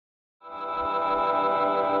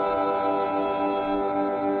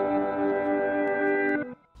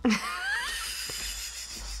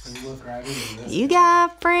You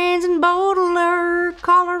got friends in Boulder,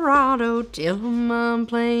 Colorado. Tell them I'm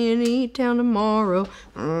playing eTown tomorrow.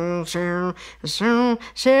 7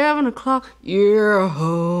 o'clock.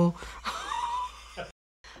 Yeah.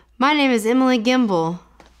 My name is Emily Gimble.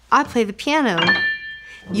 I play the piano.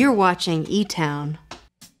 You're watching eTown.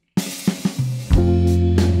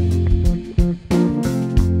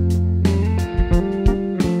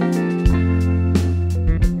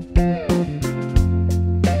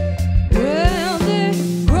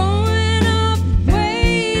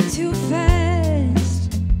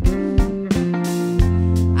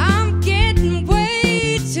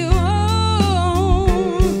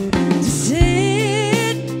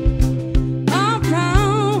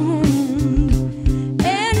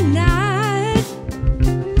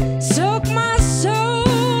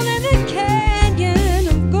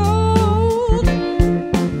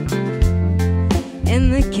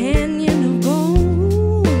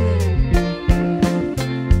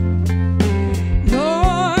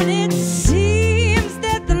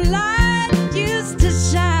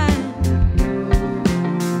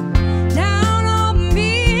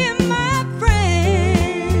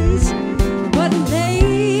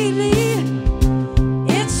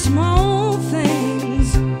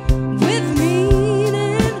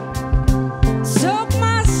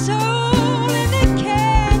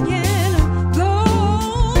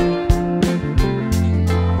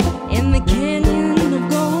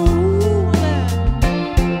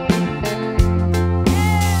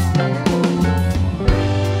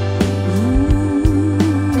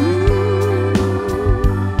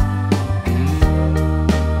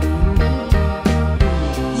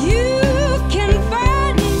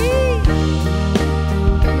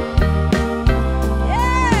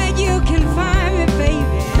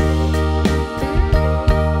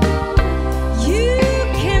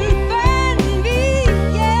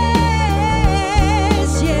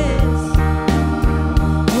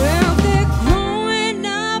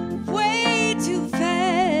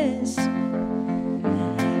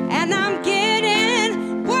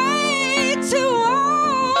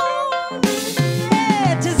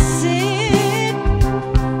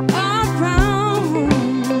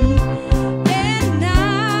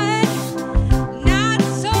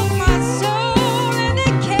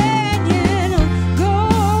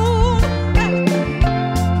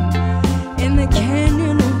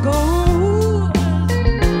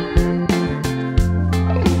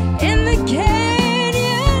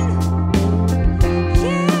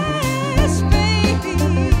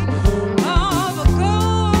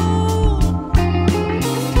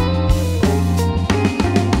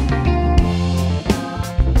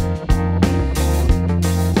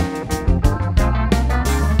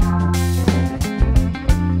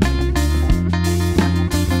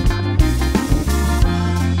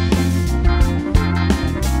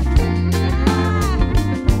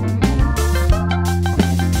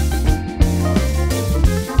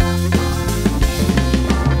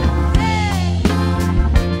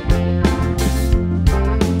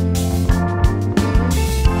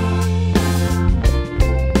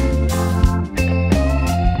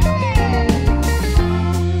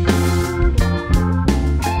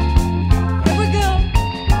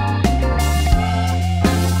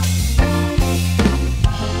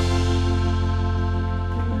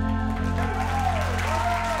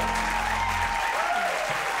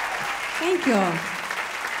 Thank you.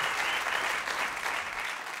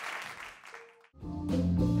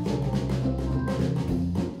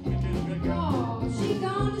 Oh, she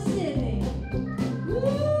gone to Sydney. Ooh,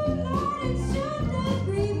 Lord, it sure does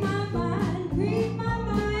grieve my mind, grieve my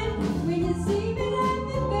mind. When you see me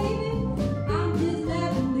laughing, baby, I'm just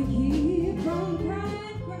laughing to keep from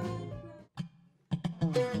crying.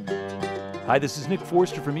 Hi, this is Nick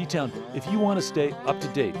Forster from eTown. If you want to stay up to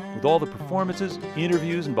date with all the performances,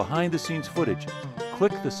 interviews, and behind-the-scenes footage,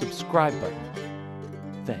 click the subscribe button.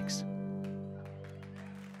 Thanks.